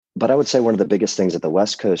But I would say one of the biggest things that the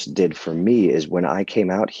West Coast did for me is when I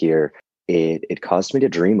came out here, it caused me to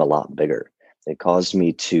dream a lot bigger. It caused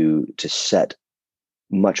me to set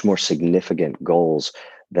much more significant goals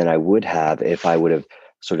than I would have if I would have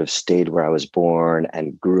sort of stayed where I was born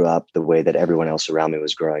and grew up the way that everyone else around me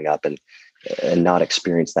was growing up and not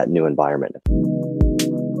experienced that new environment.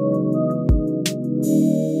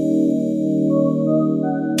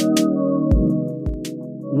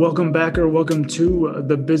 Welcome back, or welcome to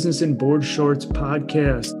the Business and Board Shorts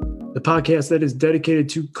podcast, the podcast that is dedicated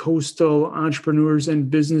to coastal entrepreneurs and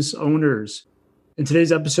business owners. In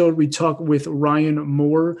today's episode, we talk with Ryan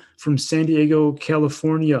Moore from San Diego,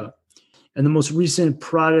 California. And the most recent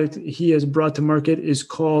product he has brought to market is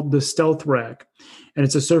called the Stealth Rack. And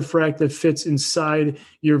it's a surf rack that fits inside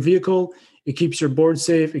your vehicle. It keeps your board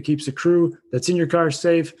safe. It keeps the crew that's in your car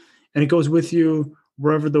safe. And it goes with you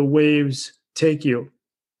wherever the waves take you.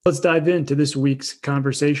 Let's dive into this week's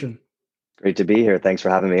conversation. Great to be here. Thanks for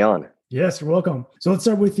having me on. Yes, you're welcome. So let's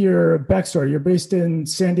start with your backstory. You're based in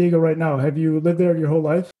San Diego right now. Have you lived there your whole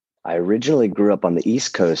life? I originally grew up on the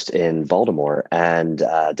East Coast in Baltimore and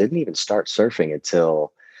didn't even start surfing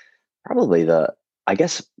until probably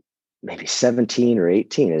maybe 17 or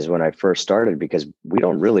 18 is when I first started, because we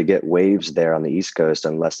don't really get waves there on the East Coast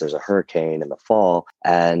unless there's a hurricane in the fall.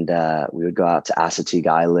 And we would go out to Assateague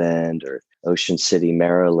Island or Ocean City,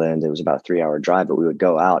 Maryland. It was about a 3-hour drive, but we would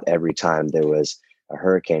go out every time there was a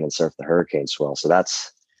hurricane and surf the hurricane swell. So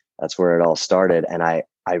that's where it all started. And I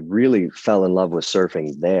really fell in love with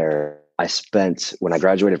surfing there. When I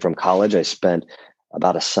graduated from college, I spent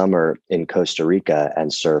about a summer in Costa Rica and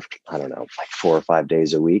surfed, like 4 or 5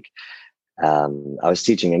 days a week. I was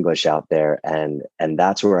teaching English out there, and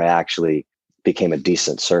that's where I actually became a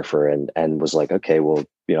decent surfer and was like, okay, well,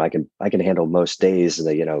 I can handle most days, and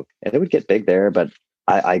it would get big there, but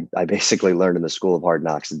I basically learned in the School of Hard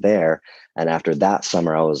Knocks there. And after that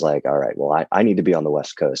summer, I was like, all right, well, I need to be on the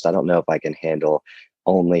West Coast. I don't know if I can handle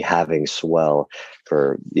only having swell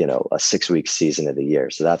for, a 6-week season of the year.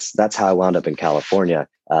 So that's how I wound up in California,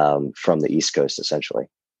 from the East Coast, essentially.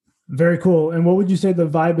 Very cool. And what would you say the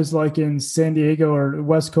vibe is like in San Diego or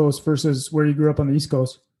West Coast versus where you grew up on the East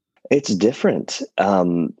Coast? It's different.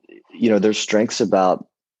 There's strengths about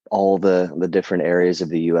all the different areas of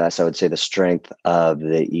the U.S. I would say the strength of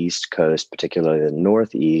the East Coast, particularly the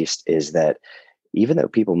Northeast, is that even though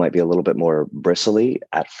people might be a little bit more bristly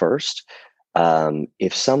at first,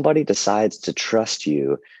 if somebody decides to trust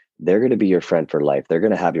you, they're going to be your friend for life. They're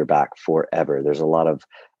going to have your back forever. There's a lot of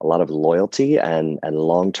loyalty and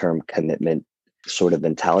long-term commitment sort of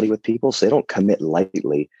mentality with people. So they don't commit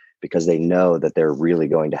lightly because they know that they're really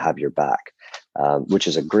going to have your back, which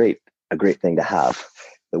is a great thing to have.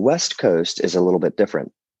 The West Coast is a little bit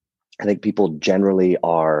different. I think people generally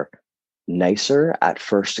are nicer at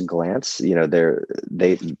first glance.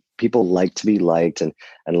 People like to be liked and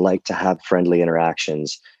like to have friendly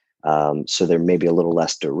interactions. So they're maybe a little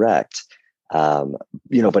less direct,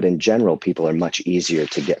 but in general, people are much easier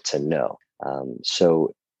to get to know.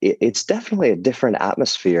 So it's definitely a different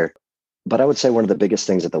atmosphere. But I would say one of the biggest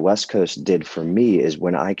things that the West Coast did for me is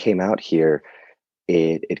when I came out here,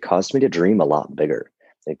 it caused me to dream a lot bigger.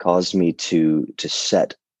 It caused me to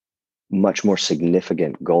set much more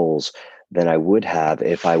significant goals than I would have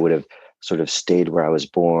if I would have sort of stayed where I was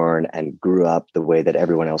born and grew up the way that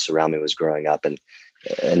everyone else around me was growing up and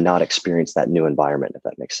not experienced that new environment, if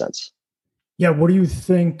that makes sense. Yeah. What do you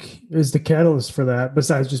think is the catalyst for that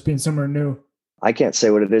besides just being somewhere new? I can't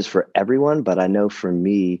say what it is for everyone, but I know for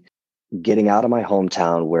me, getting out of my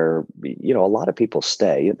hometown where, a lot of people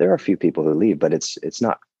stay, there are a few people who leave, but it's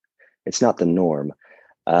not the norm.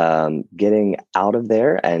 Getting out of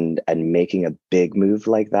there and making a big move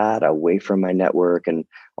like that away from my network and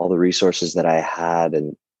all the resources that I had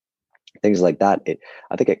and things like that,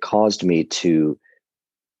 I think it caused me to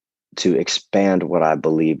expand what I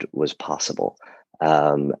believed was possible.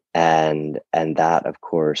 And that, of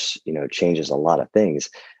course, changes a lot of things.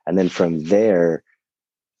 And then from there,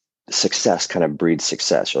 success kind of breeds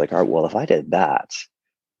success. You're like, all right, well, if I did that,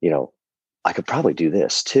 I could probably do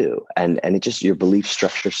this too. And it just, your belief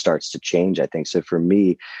structure starts to change, I think. So for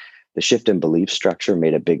me, the shift in belief structure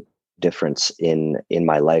made a big difference in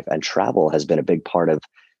my life, and travel has been a big part of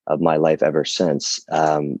my life ever since.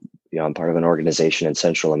 I'm part of an organization in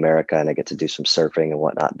Central America, and I get to do some surfing and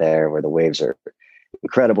whatnot there, where the waves are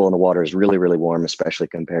incredible and the water is really, really warm, especially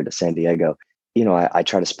compared to San Diego. I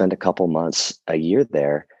try to spend a couple months a year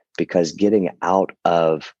there, because getting out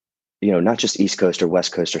of, not just East Coast or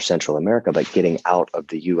West Coast or Central America, but getting out of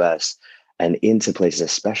the US and into places,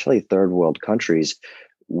 especially third world countries,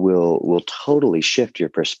 will totally shift your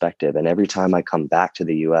perspective. And every time I come back to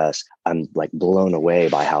the US, I'm like blown away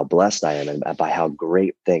by how blessed I am and by how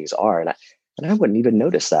great things are. And I wouldn't even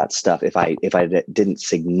notice that stuff if I didn't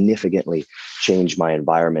significantly change my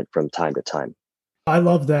environment from time to time. I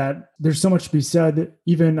love that. There's so much to be said.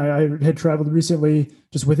 Even I had traveled recently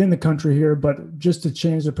just within the country here, but just to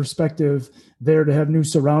change the perspective there, to have new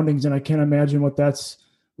surroundings. And I can't imagine what that's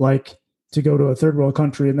like to go to a third world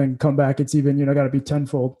country and then come back. It's even, got to be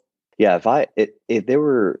tenfold. Yeah. If there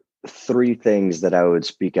were three things that I would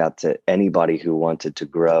speak out to anybody who wanted to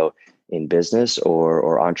grow in business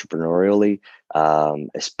or entrepreneurially,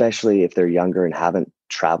 especially if they're younger and haven't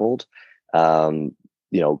traveled,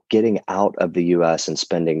 getting out of the US and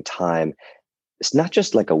spending time, it's not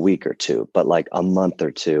just like a week or two, but like a month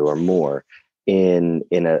or two or more in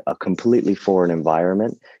a completely foreign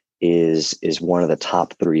environment is one of the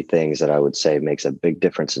top three things that I would say makes a big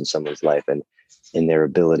difference in someone's life and in their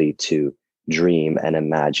ability to dream and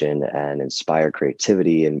imagine and inspire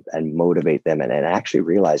creativity and motivate them and actually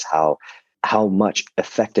realize how much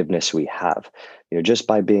effectiveness we have. Just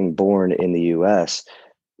by being born in the US,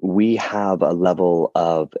 we have a level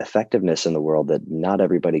of effectiveness in the world that not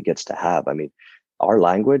everybody gets to have. I mean, our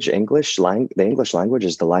language, the English language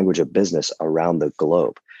is the language of business around the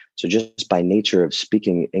globe. So just by nature of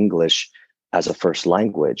speaking English as a first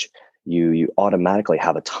language, you automatically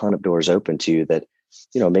have a ton of doors open to you that,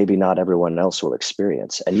 maybe not everyone else will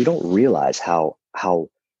experience. And you don't realize how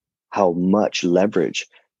much leverage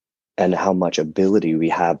and how much ability we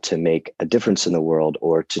have to make a difference in the world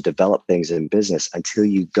or to develop things in business until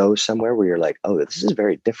you go somewhere where you're like, oh, this is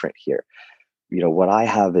very different here. What I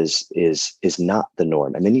have is not the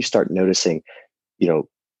norm. And then you start noticing,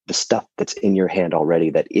 the stuff that's in your hand already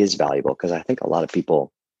that is valuable. Because I think a lot of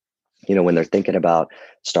people, when they're thinking about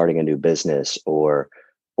starting a new business or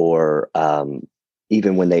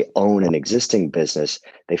even when they own an existing business,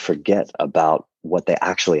 they forget about what they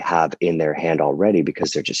actually have in their hand already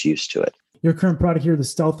because they're just used to it. Your current product here, the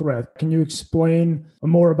Stealth Rack, can you explain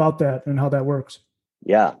more about that and how that works?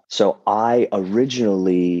 Yeah. So I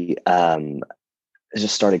originally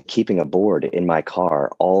just started keeping a board in my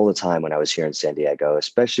car all the time when I was here in San Diego,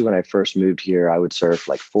 especially when I first moved here. I would surf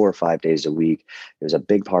like 4 or 5 days a week. It was a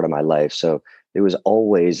big part of my life. So there was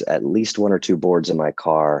always at least 1 or 2 boards in my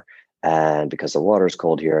car. And because the water's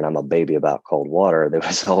cold here and I'm a baby about cold water, there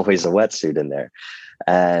was always a wetsuit in there.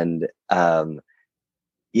 And,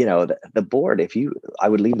 the board, I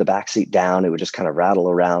would leave the back seat down, it would just kind of rattle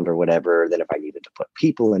around or whatever. Then if I needed to put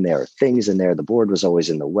people in there or things in there, the board was always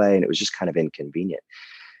in the way and it was just kind of inconvenient.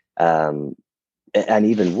 And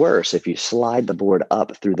even worse, if you slide the board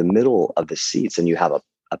up through the middle of the seats and you have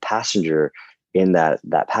a passenger in that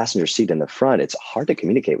passenger seat in the front, it's hard to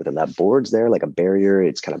communicate with them. That board's there like a barrier.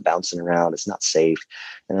 It's kind of bouncing around. It's not safe.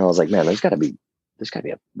 And I was like, man, there's got to be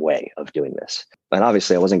a way of doing this. And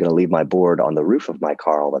obviously I wasn't going to leave my board on the roof of my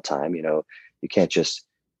car all the time. You can't just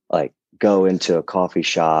like go into a coffee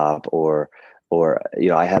shop or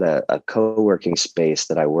I had a co-working space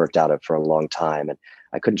that I worked out of for a long time. And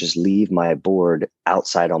I couldn't just leave my board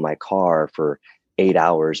outside on my car for 8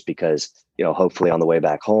 hours because, hopefully on the way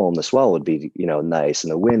back home, the swell would be, nice and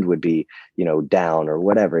the wind would be, down or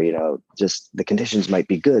whatever, just the conditions might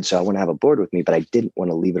be good. So I want to have a board with me, but I didn't want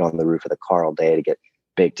to leave it on the roof of the car all day to get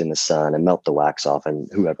baked in the sun and melt the wax off and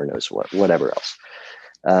whoever knows whatever else.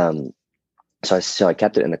 So I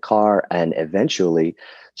kept it in the car and eventually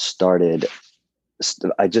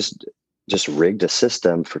I just rigged a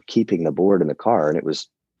system for keeping the board in the car, and it was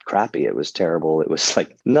crappy. It was terrible. It was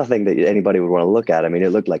like nothing that anybody would want to look at. I mean, it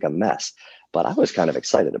looked like a mess, but I was kind of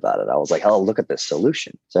excited about it. I was like, oh, look at this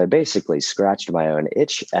solution. So I basically scratched my own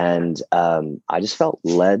itch and I just felt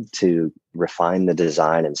led to refine the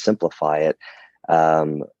design and simplify it.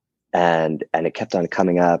 And it kept on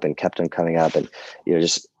coming up and kept on coming up and,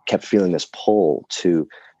 just kept feeling this pull to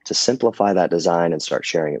simplify that design and start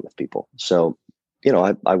sharing it with people. So,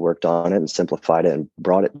 I worked on it and simplified it and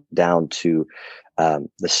brought it down to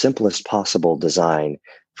the simplest possible design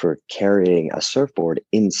for carrying a surfboard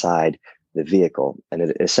inside the vehicle. And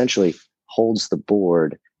it essentially holds the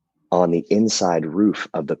board on the inside roof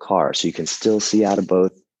of the car. So you can still see out of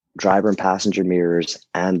both driver and passenger mirrors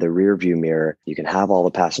and the rear view mirror. You can have all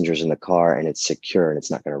the passengers in the car and it's secure and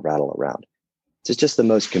it's not going to rattle around. It's just the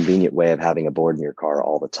most convenient way of having a board in your car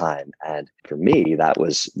all the time. And for me, that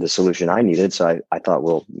was the solution I needed. So I thought,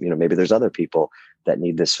 well, maybe there's other people that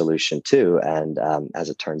need this solution too. And as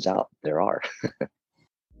it turns out, there are.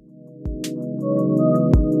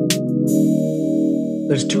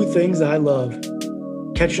 There's 2 things I love: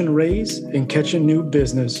 catching rays and catching new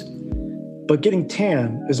business. But getting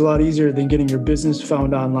tan is a lot easier than getting your business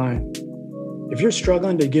found online. If you're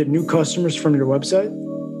struggling to get new customers from your website,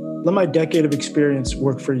 let my decade of experience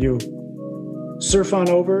work for you. Surf on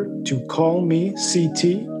over to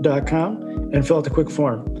callmect.com and fill out the quick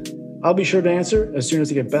form. I'll be sure to answer as soon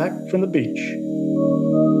as I get back from the beach.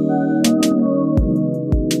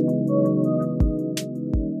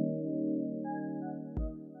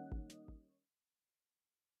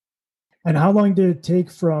 And how long did it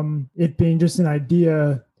take from it being just an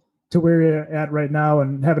idea to where you're at right now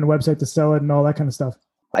and having a website to sell it and all that kind of stuff?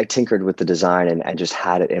 I tinkered with the design and just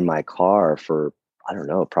had it in my car for, I don't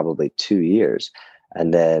know, probably 2 years.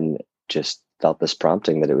 And then just felt this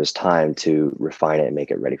prompting that it was time to refine it and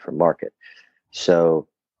make it ready for market. So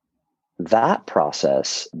that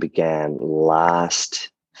process began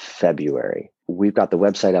last February. We've got the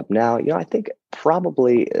website up now. I think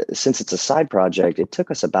probably since it's a side project, it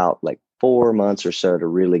took us about like 4 months or so to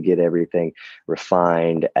really get everything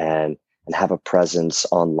refined and have a presence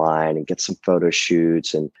online and get some photo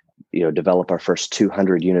shoots and develop our first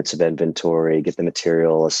 200 units of inventory, get the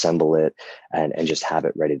material, assemble it, and just have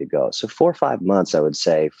it ready to go. So 4 or 5 months, I would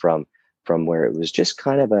say, from where it was just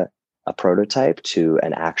kind of a prototype to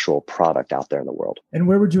an actual product out there in the world. And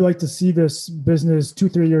where would you like to see this business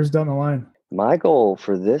 2-3 years down the line? My goal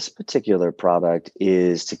for this particular product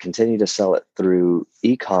is to continue to sell it through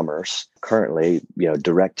e-commerce, currently,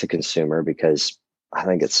 direct to consumer, because I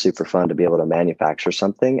think it's super fun to be able to manufacture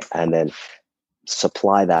something and then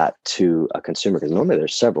supply that to a consumer, because normally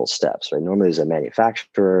there's several steps, right? Normally there's a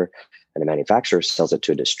manufacturer, and the manufacturer sells it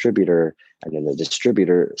to a distributor, and then the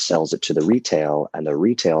distributor sells it to the retail, and the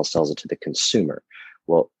retail sells it to the consumer.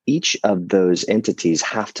 Well, each of those entities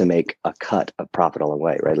have to make a cut of profit along the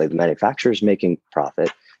way, right? Like the manufacturer is making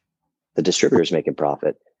profit, the distributor is making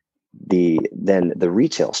profit, then the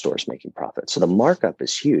retail store is making profit. So the markup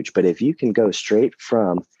is huge. But if you can go straight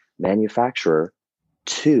from manufacturer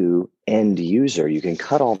to end user, you can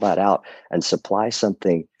cut all that out and supply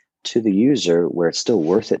something to the user where it's still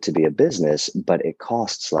worth it to be a business, but it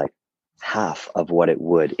costs like half of what it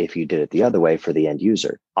would if you did it the other way for the end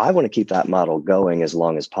user. I want to keep that model going as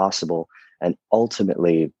long as possible. And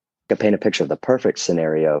ultimately, to paint a picture of the perfect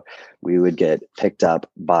scenario, we would get picked up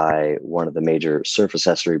by one of the major surf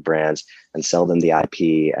accessory brands and sell them the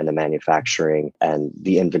IP and the manufacturing and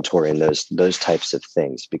the inventory and those types of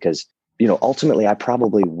things. Because, ultimately, I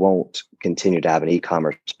probably won't continue to have an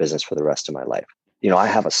e-commerce business for the rest of my life. I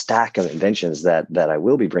have a stack of inventions that I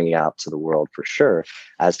will be bringing out to the world for sure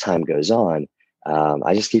as time goes on.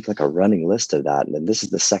 I just keep like a running list of that. And then this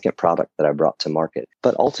is the second product that I brought to market.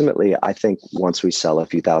 But ultimately, I think once we sell a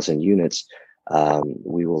few thousand units,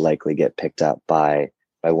 we will likely get picked up by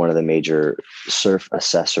one of the major surf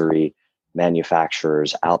accessory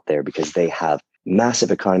manufacturers out there, because they have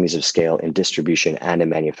massive economies of scale in distribution and in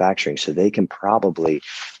manufacturing. So they can probably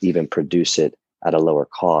even produce it at a lower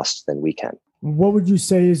cost than we can. What would you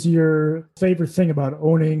say is your favorite thing about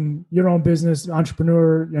owning your own business,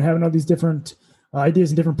 entrepreneur, having all these different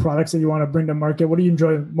ideas and different products that you want to bring to market? What do you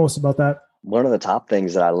enjoy most about that? One of the top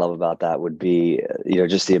things that I love about that would be,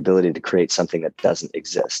 just the ability to create something that doesn't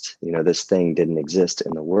exist. This thing didn't exist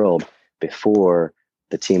in the world before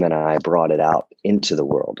the team and I brought it out into the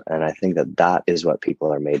world. And I think that is what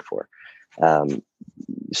people are made for.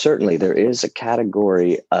 Certainly, there is a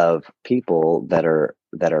category of people that are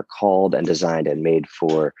called and designed and made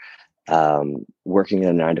for working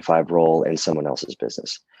in a 9-to-5 role in someone else's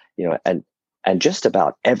business. And just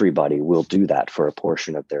about everybody will do that for a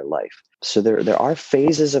portion of their life. So there are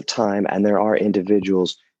phases of time, and there are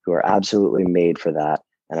individuals who are absolutely made for that.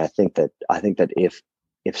 And I think that if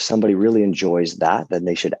somebody really enjoys that, then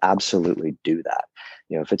they should absolutely do that.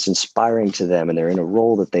 If it's inspiring to them and they're in a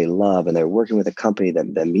role that they love and they're working with a company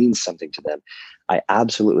that means something to them, I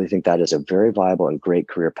absolutely think that is a very viable and great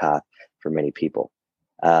career path for many people.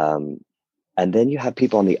 And then you have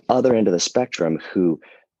people on the other end of the spectrum who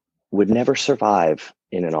would never survive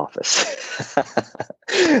in an office.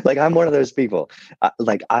 Like I'm one of those people.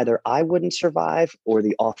 Like either I wouldn't survive or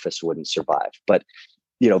the office wouldn't survive. But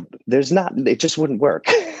it just wouldn't work.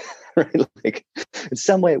 Right? Like in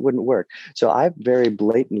some way it wouldn't work. So I very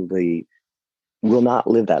blatantly will not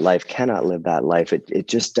live that life, cannot live that life. It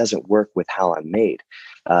just doesn't work with how I'm made.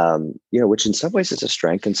 Which in some ways is a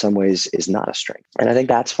strength, in some ways is not a strength. And I think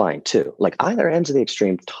that's fine too. Like either ends of the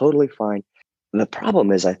extreme, totally fine. The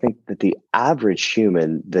problem is I think that the average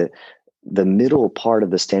human, the middle part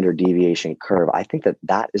of the standard deviation curve, I think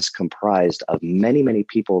that is comprised of many, many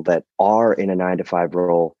people that are in a 9-to-5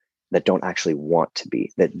 role that don't actually want to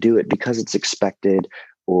be, that do it because it's expected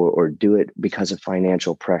or do it because of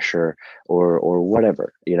financial pressure or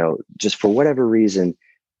whatever, just for whatever reason,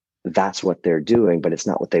 that's what they're doing, but it's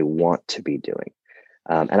not what they want to be doing.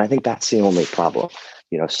 And I think that's the only problem.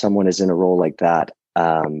 If someone is in a role like that,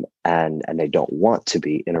 and they don't want to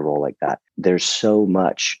be in a role like that, there's so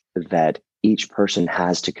much that each person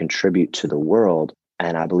has to contribute to the world.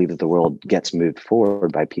 And I believe that the world gets moved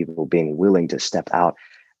forward by people being willing to step out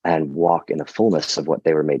and walk in the fullness of what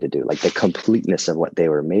they were made to do, like the completeness of what they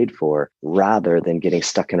were made for, rather than getting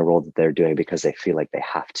stuck in a role that they're doing because they feel like they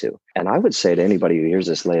have to. And I would say to anybody who hears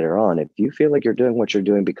this later on, if you feel like you're doing what you're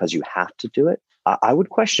doing because you have to do it, I would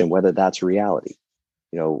question whether that's reality.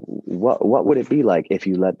 What would it be like if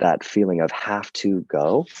you let that feeling of have to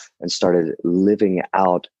go and started living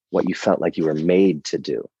out what you felt like you were made to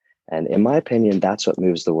do? And in my opinion, that's what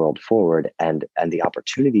moves the world forward. And the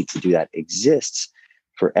opportunity to do that exists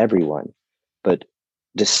for everyone. But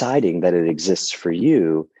deciding that it exists for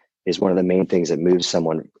you is one of the main things that moves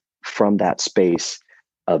someone from that space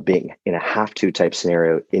of being in a have to type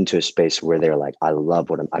scenario into a space where they're like, I love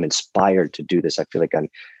what I'm inspired to do this. I feel like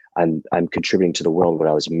I'm contributing to the world what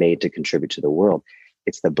I was made to contribute to the world.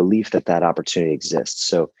 It's the belief that that opportunity exists.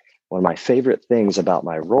 So one of my favorite things about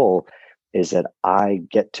my role is that I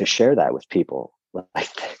get to share that with people.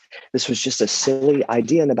 Like, this was just a silly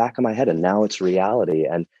idea in the back of my head, and now it's reality.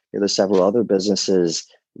 And there's several other businesses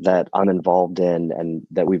that I'm involved in and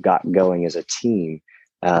that we've got going as a team,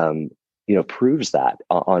 proves that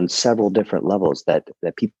on several different levels that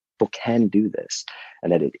people can do this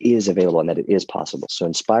and that it is available and that it is possible. So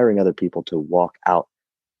inspiring other people to walk out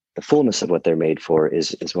the fullness of what they're made for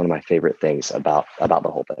is one of my favorite things about the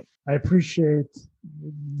whole thing. I appreciate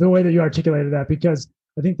the way that you articulated that, because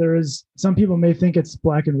I think there is, some people may think it's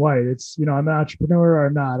black and white. It's, I'm an entrepreneur or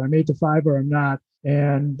I'm not, I'm 8 to 5 or I'm not.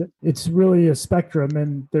 And it's really a spectrum.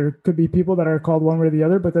 And there could be people that are called one way or the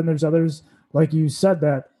other, but then there's others, like you said,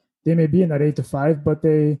 that they may be in that 8 to 5, but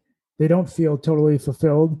they don't feel totally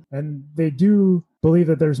fulfilled. And they do believe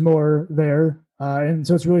that there's more there. And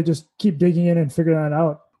so it's really just keep digging in and figuring that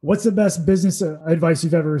out. What's the best business advice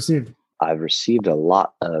you've ever received? I've received a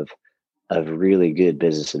lot of really good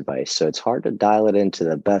business advice. So it's hard to dial it into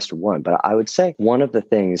the best one. But I would say one of the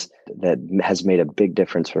things that has made a big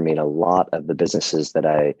difference for me in a lot of the businesses that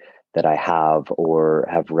I have or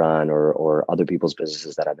have run or other people's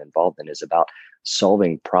businesses that I'm involved in is about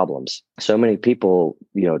solving problems. So many people,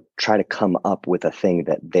 try to come up with a thing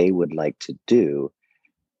that they would like to do.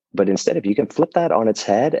 But instead, if you can flip that on its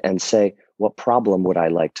head and say, what problem would I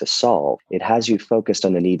like to solve? It has you focused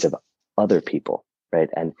on the needs of other people, right?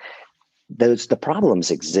 And the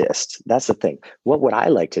problems exist. That's the thing. What would I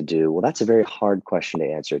like to do? Well, that's a very hard question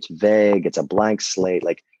to answer. It's vague. It's a blank slate.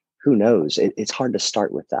 Like, who knows? It's hard to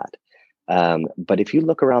start with that. But if you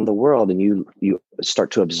look around the world and you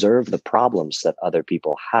start to observe the problems that other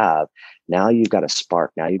people have, now you've got a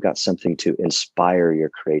spark. Now you've got something to inspire your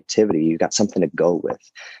creativity. You've got something to go with,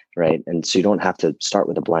 right? And so you don't have to start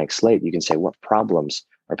with a blank slate. You can say, what problems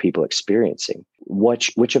are people experiencing?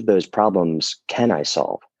 Which of those problems can I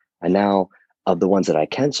solve? And now, of the ones that I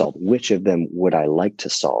can solve, which of them would I like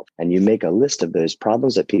to solve? And you make a list of those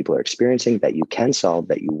problems that people are experiencing that you can solve,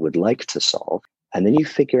 that you would like to solve. And then you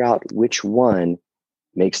figure out which one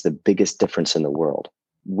makes the biggest difference in the world,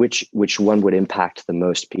 which one would impact the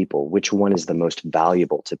most people, which one is the most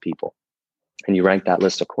valuable to people. And you rank that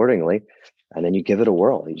list accordingly. And then you give it a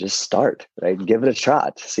whirl. You just start, right? Give it a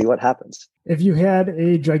shot, see what happens. If you had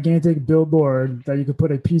a gigantic billboard that you could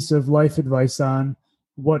put a piece of life advice on,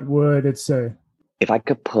 what would it say? If I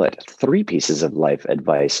could put 3 pieces of life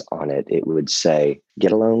advice on it, it would say,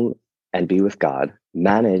 get alone and be with God,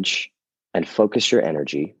 manage and focus your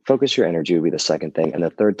energy. Focus your energy would be the second thing. And the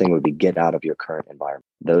third thing would be get out of your current environment.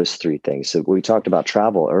 Those 3 things. So we talked about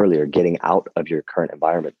travel earlier. Getting out of your current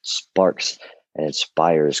environment sparks and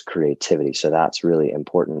inspires creativity. So that's really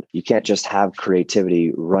important. You can't just have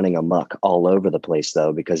creativity running amok all over the place,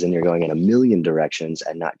 though, because then you're going in a million directions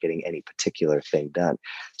and not getting any particular thing done.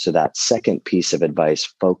 So that second piece of advice,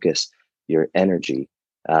 focus your energy,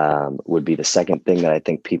 would be the second thing that I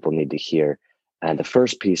think people need to hear. And the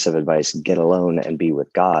first piece of advice, get alone and be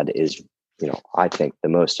with God, is, I think the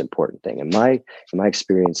most important thing. In my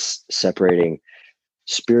experience, separating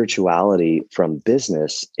spirituality from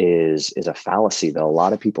business is a fallacy that a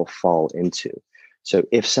lot of people fall into. So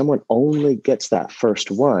if someone only gets that first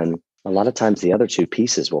one, a lot of times the other 2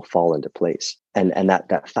 pieces will fall into place. And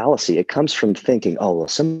that fallacy, it comes from thinking, oh, well,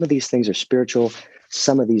 some of these things are spiritual,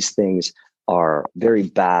 some of these things are very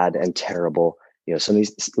bad and terrible. Some of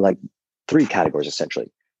these, like 3 categories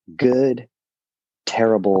essentially: good,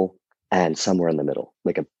 terrible, and somewhere in the middle,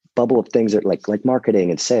 like a bubble of things that like marketing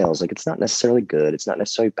and sales. Like, it's not necessarily good. It's not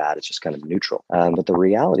necessarily bad. It's just kind of neutral. But the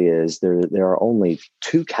reality is there are only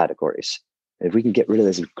two categories. If we can get rid of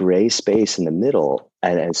this gray space in the middle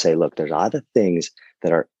and say, look, there's other things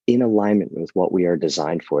that are in alignment with what we are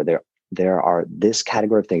designed for. There are this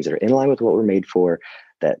category of things that are in line with what we're made for,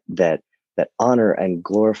 that honor and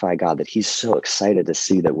glorify God, that he's so excited to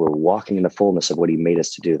see that we're walking in the fullness of what he made us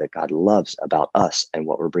to do, that God loves about us and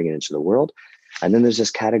what we're bringing into the world. And then there's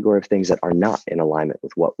this category of things that are not in alignment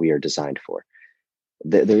with what we are designed for.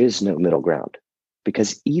 There is no middle ground,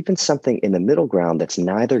 because even something in the middle ground that's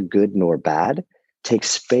neither good nor bad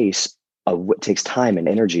takes time and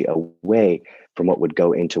energy away from what would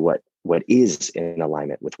go into what is in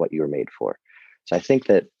alignment with what you were made for. So I think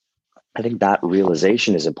that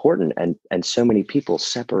realization is important, and so many people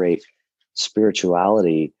separate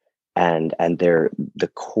spirituality and the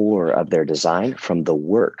core of their design from the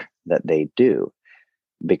work that they do,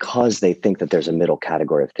 because they think that there's a middle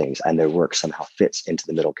category of things and their work somehow fits into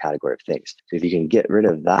the middle category of things. So if you can get rid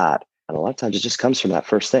of that, and a lot of times it just comes from that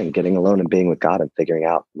first thing, getting alone and being with God and figuring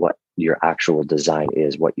out what your actual design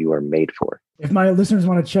is, what you are made for. If my listeners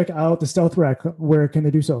want to check out the Stealth Rack, where can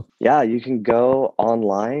they do so? Yeah, you can go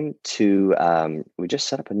online to, we just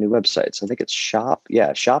set up a new website. So I think it's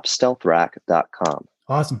shopstealthrack.com.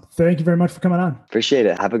 Awesome. Thank you very much for coming on. Appreciate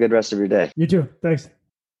it. Have a good rest of your day. You too. Thanks.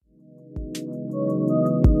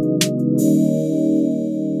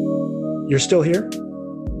 You're still here?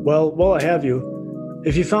 Well, while I have you,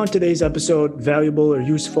 if you found today's episode valuable or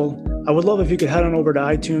useful, I would love if you could head on over to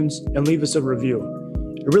iTunes and leave us a review.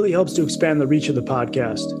 It really helps to expand the reach of the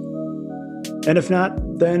podcast. And if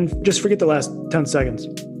not, then just forget the last 10 seconds.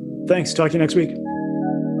 Thanks. Talk to you next week.